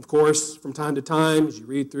 Of course, from time to time, as you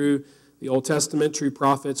read through the Old Testament, true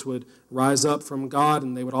prophets would rise up from God,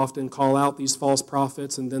 and they would often call out these false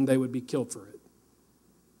prophets, and then they would be killed for it.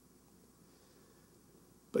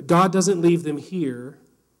 But God doesn't leave them here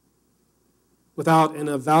without an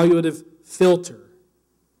evaluative filter,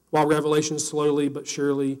 while revelation slowly but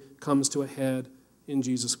surely comes to a head in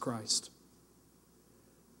Jesus Christ.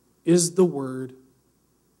 Is the word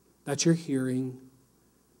that you're hearing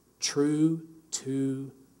true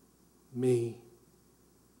to me?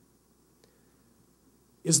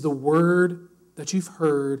 Is the word that you've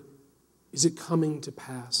heard, is it coming to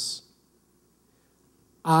pass?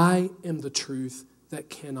 I am the truth that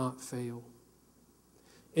cannot fail.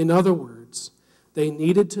 In other words, they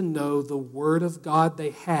needed to know the word of God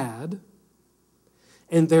they had,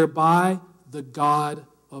 and thereby the God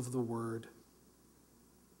of the word.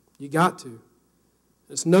 You got to.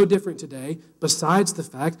 It's no different today, besides the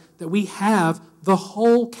fact that we have the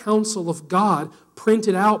whole counsel of God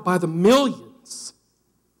printed out by the millions.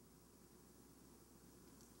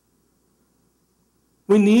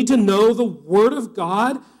 We need to know the Word of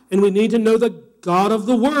God, and we need to know the God of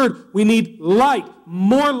the Word. We need light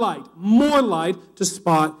to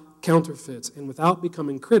spot counterfeits. And without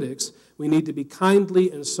becoming critics, we need to be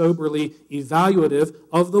kindly and soberly evaluative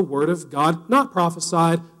of the Word of God, not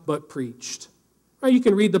prophesied, but preached. Right? You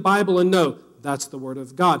can read the Bible and know that's the Word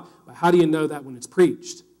of God. But how do you know that when it's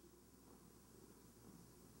preached?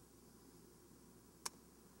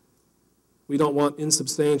 We don't want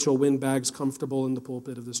insubstantial windbags comfortable in the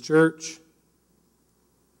pulpit of this church.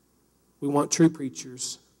 We want true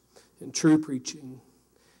preachers and true preaching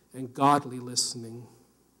and godly listening.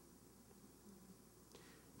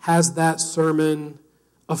 Has that sermon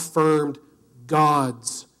affirmed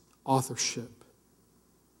God's authorship?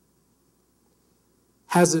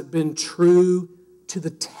 Has it been true to the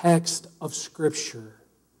text of Scripture?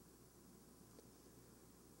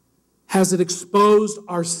 Has it exposed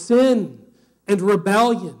our sin and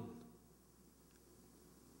rebellion?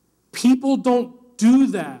 People don't do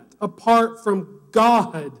that apart from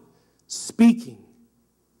God speaking.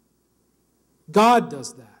 God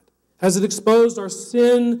does that. Has it exposed our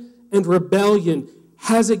sin and rebellion?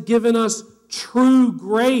 Has it given us true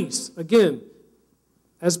grace? Again,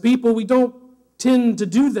 as people, we don't tend to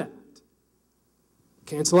do that.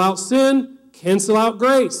 Cancel out sin, cancel out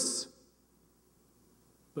grace.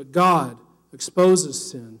 But God exposes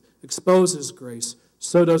sin, exposes grace.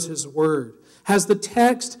 So does His Word. Has the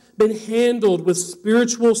text been handled with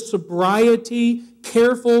spiritual sobriety,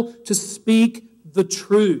 careful to speak the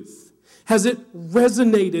truth? Has it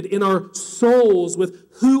resonated in our souls with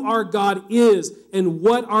who our God is and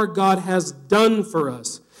what our God has done for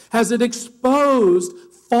us? Has it exposed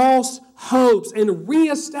false hopes and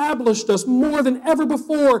reestablished us more than ever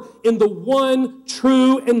before in the one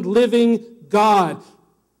true and living God?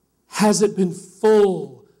 Has it been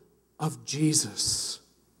full of Jesus?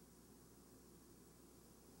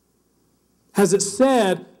 Has it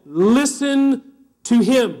said, listen to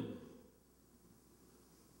Him?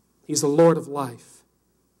 He's the Lord of life.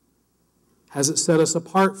 Has it set us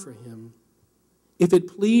apart for Him? If it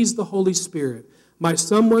pleased the Holy Spirit, might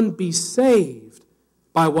someone be saved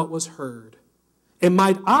by what was heard? And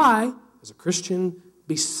might I, as a Christian,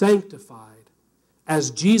 be sanctified?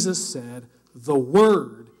 As Jesus said, the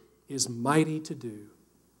Word is mighty to do.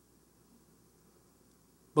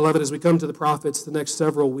 Beloved, as we come to the prophets the next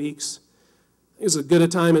several weeks, it's as good a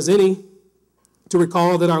time as any to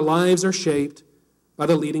recall that our lives are shaped by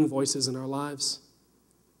the leading voices in our lives.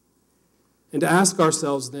 And to ask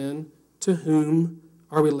ourselves then, to whom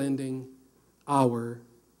are we lending our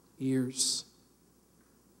ears?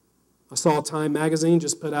 I saw Time magazine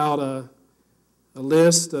just put out a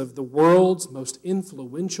list of the world's most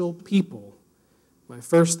influential people. My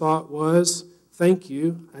first thought was, thank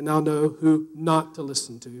you, I now know who not to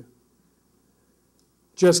listen to.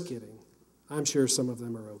 Just kidding. I'm sure some of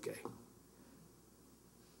them are okay.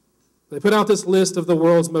 They put out this list of the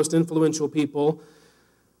world's most influential people.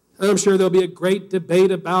 And I'm sure there'll be a great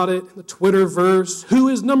debate about it in the Twitterverse. Who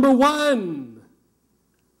is number one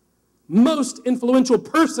most influential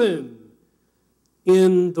person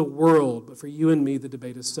in the world? But for you and me, the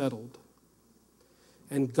debate is settled.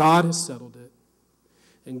 And God has settled it.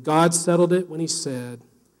 And God settled it when He said,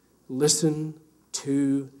 listen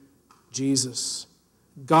to Jesus.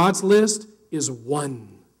 God's list is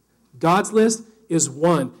one. God's list is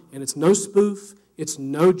one. And it's no spoof. It's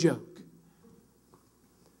no joke.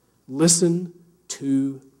 Listen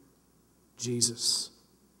to Jesus.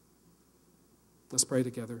 Let's pray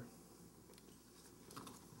together.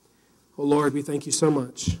 Oh Lord, we thank you so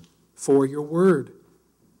much for your word.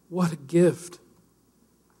 What a gift.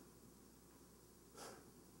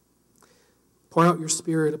 Pour out your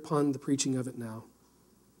Spirit upon the preaching of it now.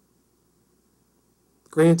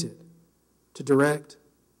 Grant it to direct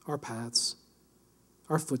our paths,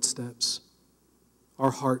 our footsteps, our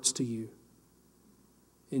hearts to you.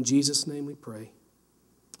 In Jesus' name we pray.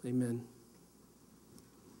 Amen.